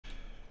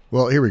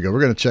Well, here we go. We're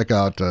going to check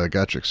out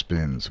Gacharic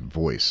Spin's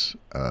voice,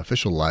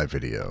 official live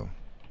video.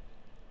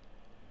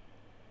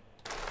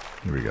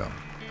 Here we go.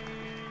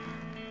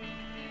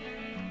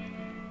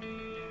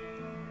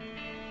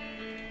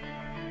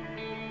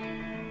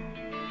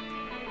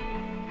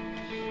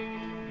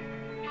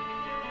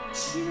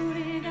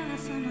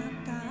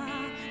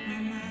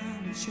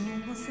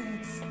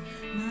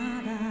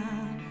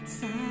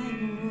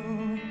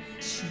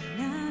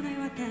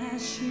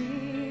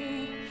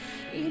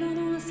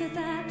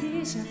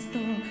 T シャツと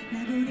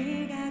殴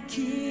り書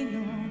き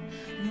の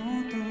ノ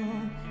ート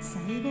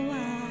最後は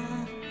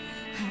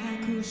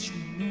拍手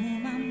の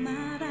ま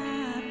まだっ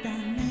た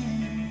ね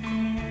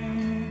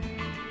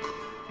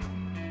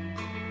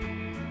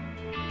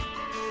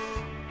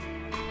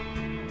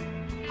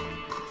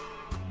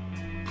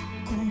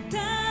答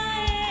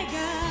えが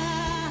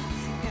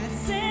出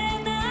せ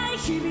ない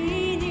日々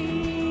に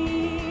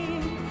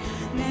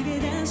投げ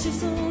出し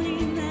そう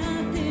にな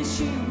って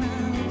しまう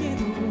け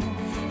ど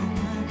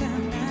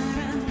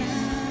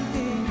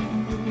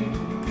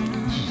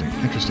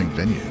Interesting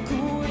venue.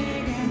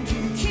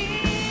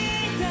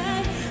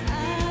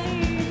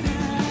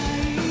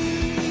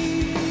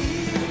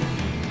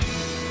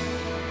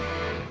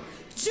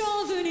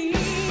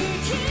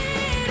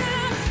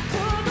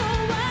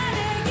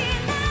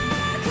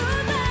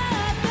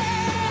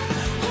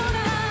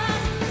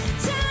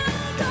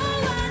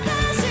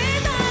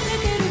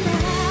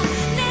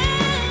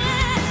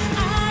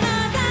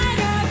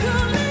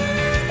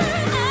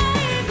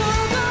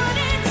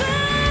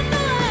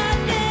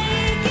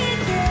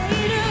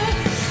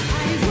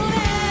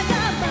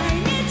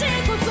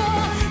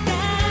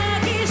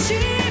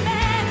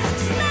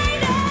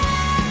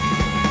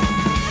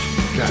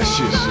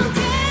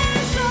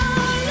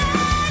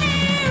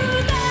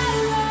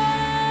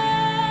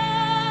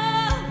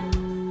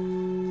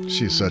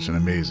 She's such an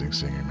amazing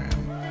singer,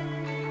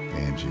 man.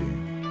 Angie.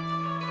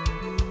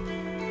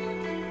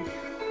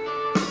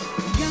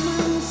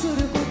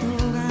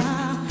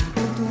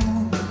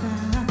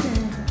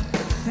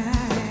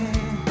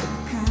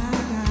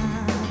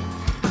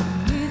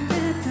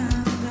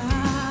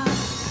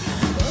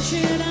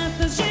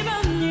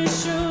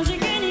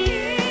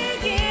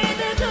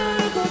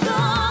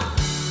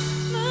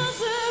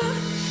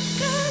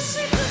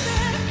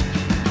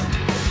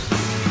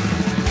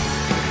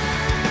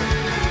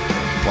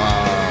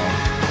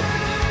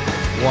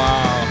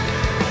 Wow.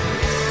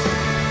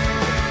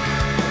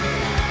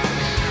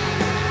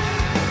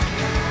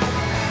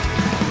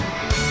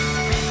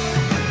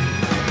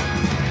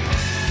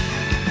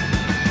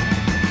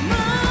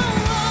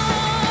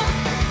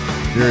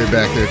 Yuri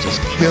back there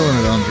just killing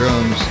it on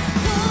drums.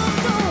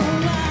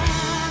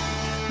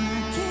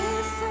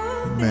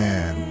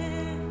 Man.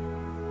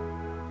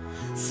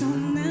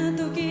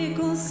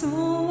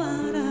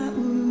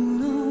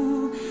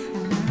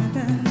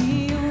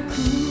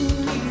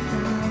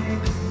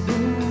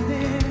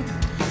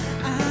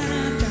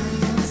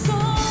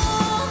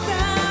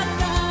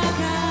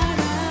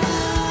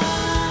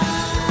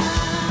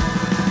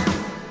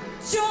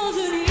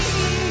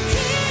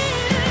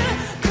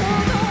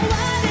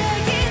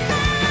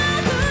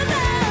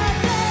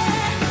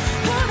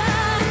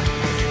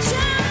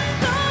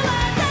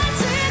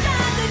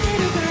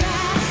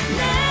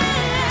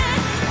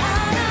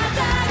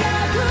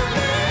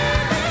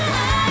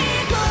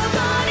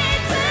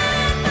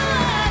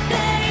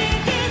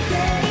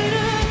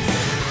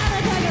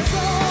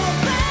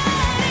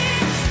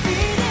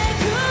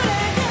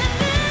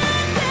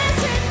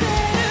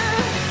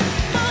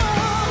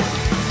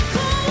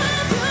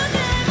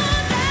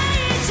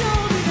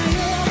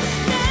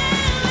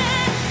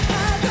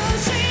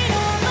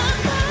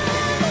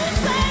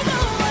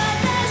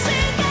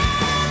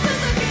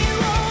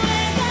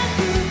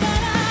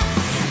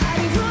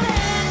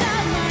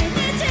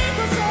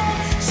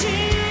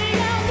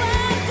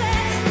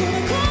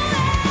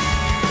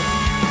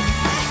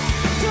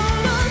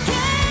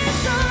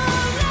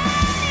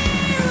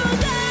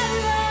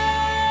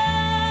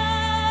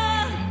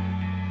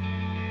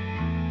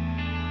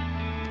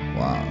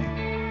 Wow.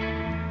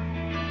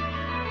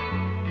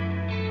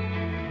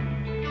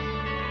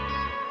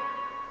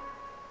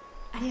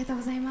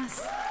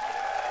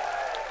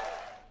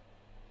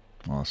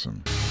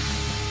 Awesome.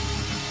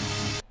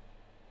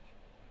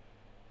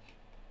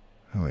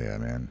 Oh yeah,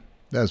 man.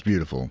 That was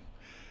beautiful.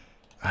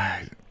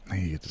 I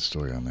need to get the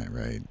story on that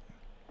right.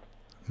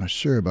 I'm not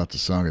sure about the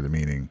song or the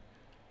meaning.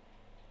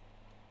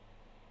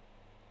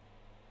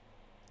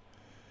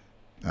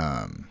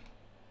 I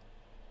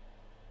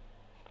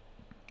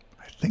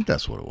think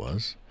that's what it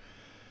was.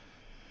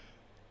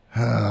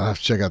 I'll have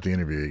to check out the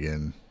interview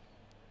again.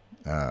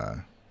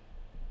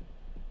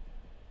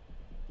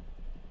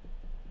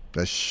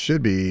 That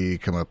should be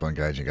coming up on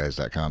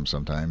GaijinGuys.com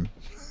sometime.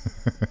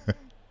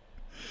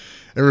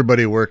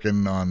 Everybody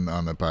working on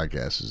the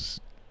podcast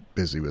is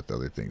busy with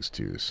other things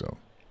too, so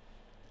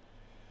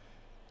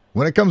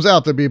when it comes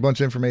out, there'll be a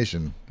bunch of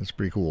information. That's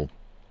pretty cool.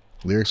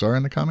 Lyrics are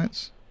in the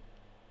comments?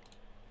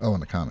 Oh,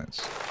 in the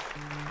comments.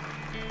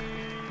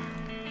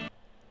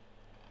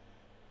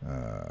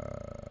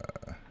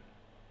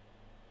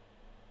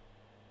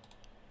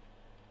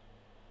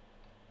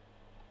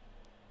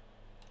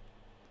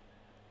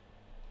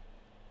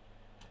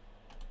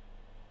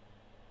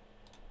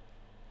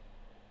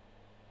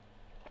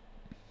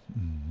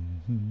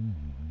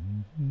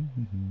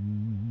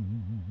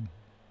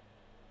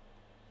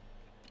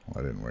 Well,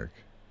 that didn't work.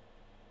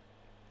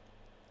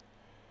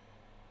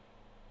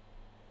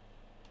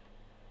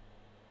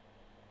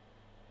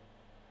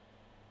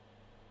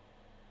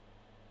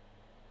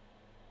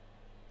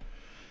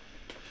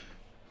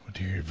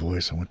 To hear your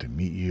voice, I want to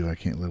meet you. I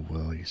can't live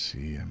well, you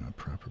see. I'm a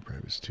proper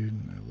private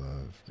student. I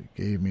love that you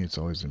gave me. It's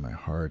always in my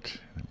heart.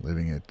 I'm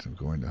living it. I'm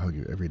going to hug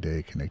you every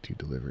day, connect you,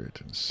 deliver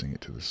it, and sing it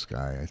to the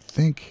sky. I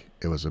think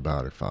it was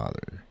about her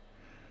father.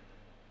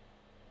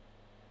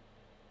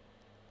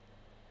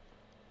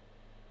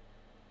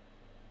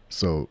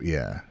 So,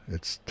 yeah,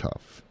 it's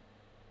tough.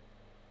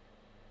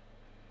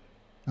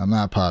 I'm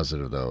not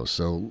positive, though.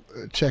 So,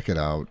 check it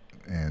out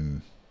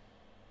and...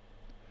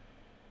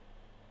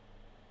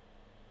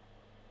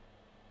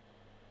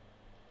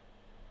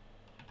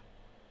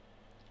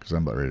 because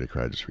I'm about ready to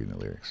cry just reading the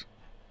lyrics.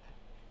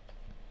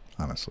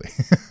 Honestly.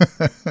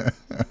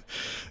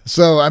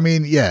 So, I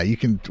mean, yeah, you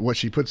can, what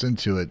she puts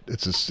into it,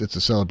 it's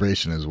a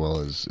celebration as well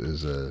as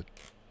a,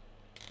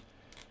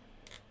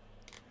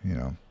 you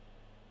know,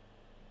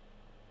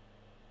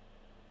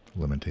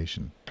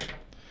 lamentation.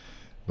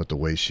 But the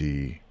way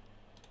she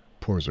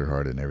pours her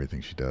heart in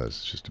everything she does,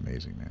 it's just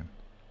amazing, man.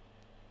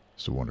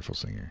 She's a wonderful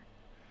singer,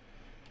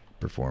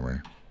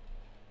 performer.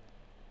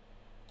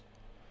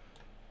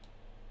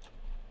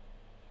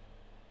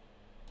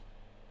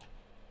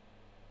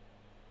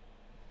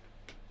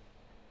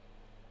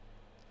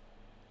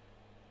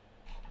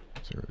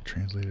 Is there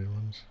translated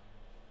ones?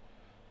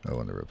 Oh,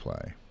 and the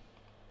reply.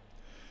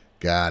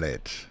 Got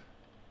it.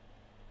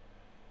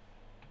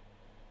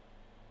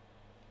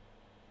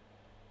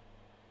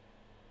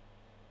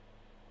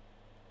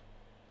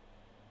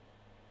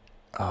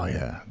 Oh,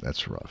 yeah,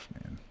 that's rough,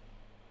 man.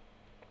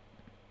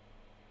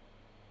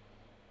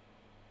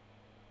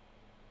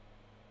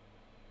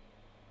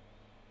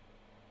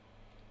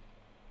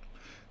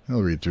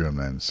 I'll read through them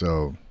then.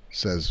 So, it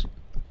says,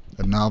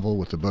 a novel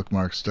with the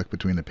bookmark stuck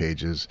between the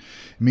pages.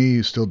 Me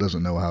who still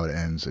doesn't know how it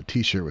ends. A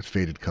t-shirt with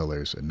faded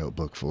colors. A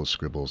notebook full of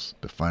scribbles.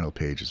 The final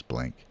page is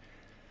blank.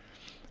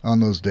 On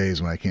those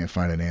days when I can't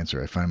find an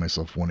answer, I find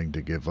myself wanting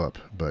to give up.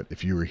 But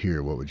if you were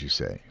here, what would you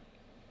say?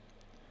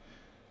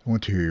 I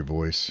want to hear your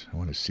voice. I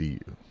want to see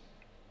you.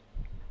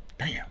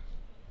 Damn.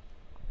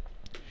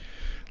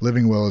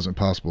 Living well isn't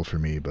possible for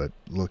me, but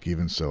look,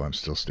 even so, I'm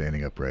still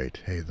standing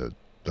upright. Hey, the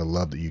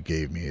love that you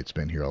gave me, it's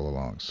been here all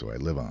along, so I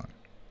live on.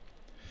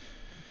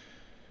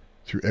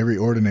 Through every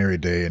ordinary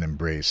day and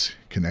embrace,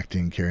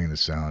 connecting, carrying the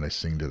sound, I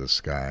sing to the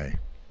sky.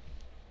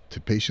 To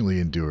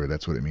patiently endure,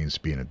 that's what it means to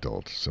be an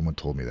adult. Someone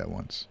told me that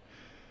once.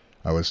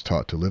 I was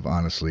taught to live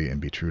honestly and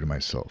be true to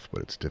myself,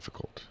 but it's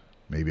difficult.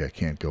 Maybe I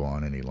can't go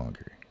on any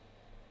longer.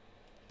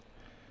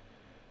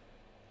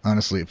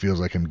 Honestly, it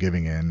feels like I'm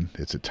giving in.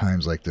 It's at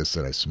times like this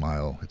that I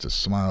smile. It's a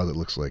smile that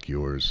looks like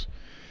yours,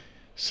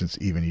 since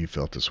even you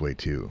felt this way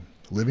too.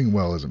 Living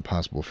well isn't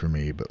possible for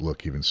me, but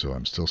look, even so,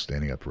 I'm still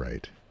standing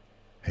upright.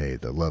 Hey,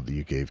 the love that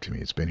you gave to me,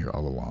 it's been here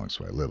all along,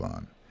 so I live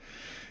on.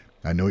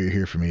 I know you're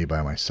here for me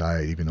by my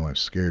side, even though I'm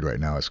scared right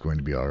now, it's going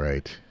to be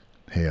alright.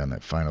 Hey, on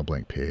that final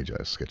blank page,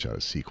 I'll sketch out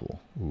a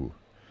sequel. Ooh.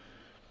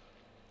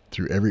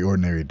 Through every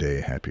ordinary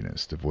day,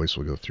 happiness, the voice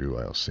will go through,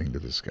 I'll sing to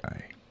the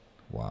sky.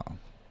 Wow.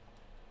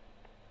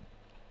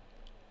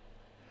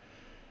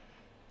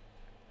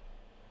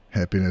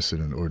 Happiness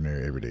in an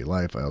ordinary everyday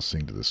life, I'll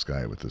sing to the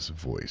sky with this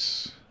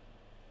voice.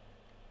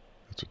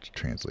 That's what the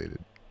translated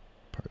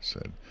part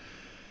said.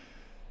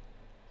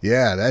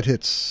 Yeah, that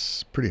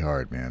hits pretty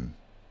hard, man.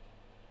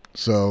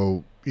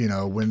 So, you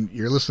know, when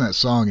you're listening to that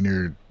song and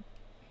you're,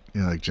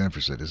 you know, like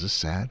Jennifer said, is this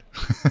sad?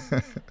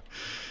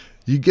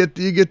 you get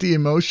the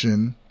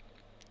emotion,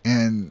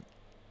 and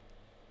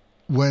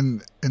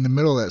when in the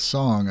middle of that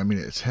song, I mean,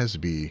 it has to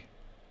be,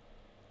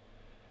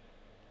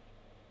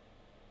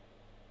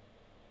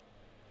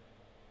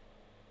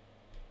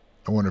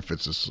 I wonder if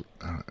it's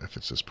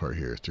this part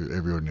here. Through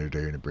every ordinary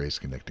day and embrace,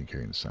 connecting,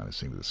 carrying the sound, and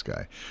sing to the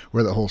sky.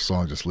 Where the whole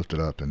song just lifted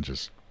up and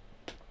just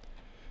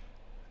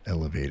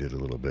elevated a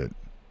little bit.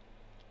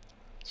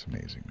 It's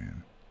amazing,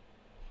 man.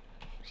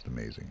 Just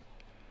amazing.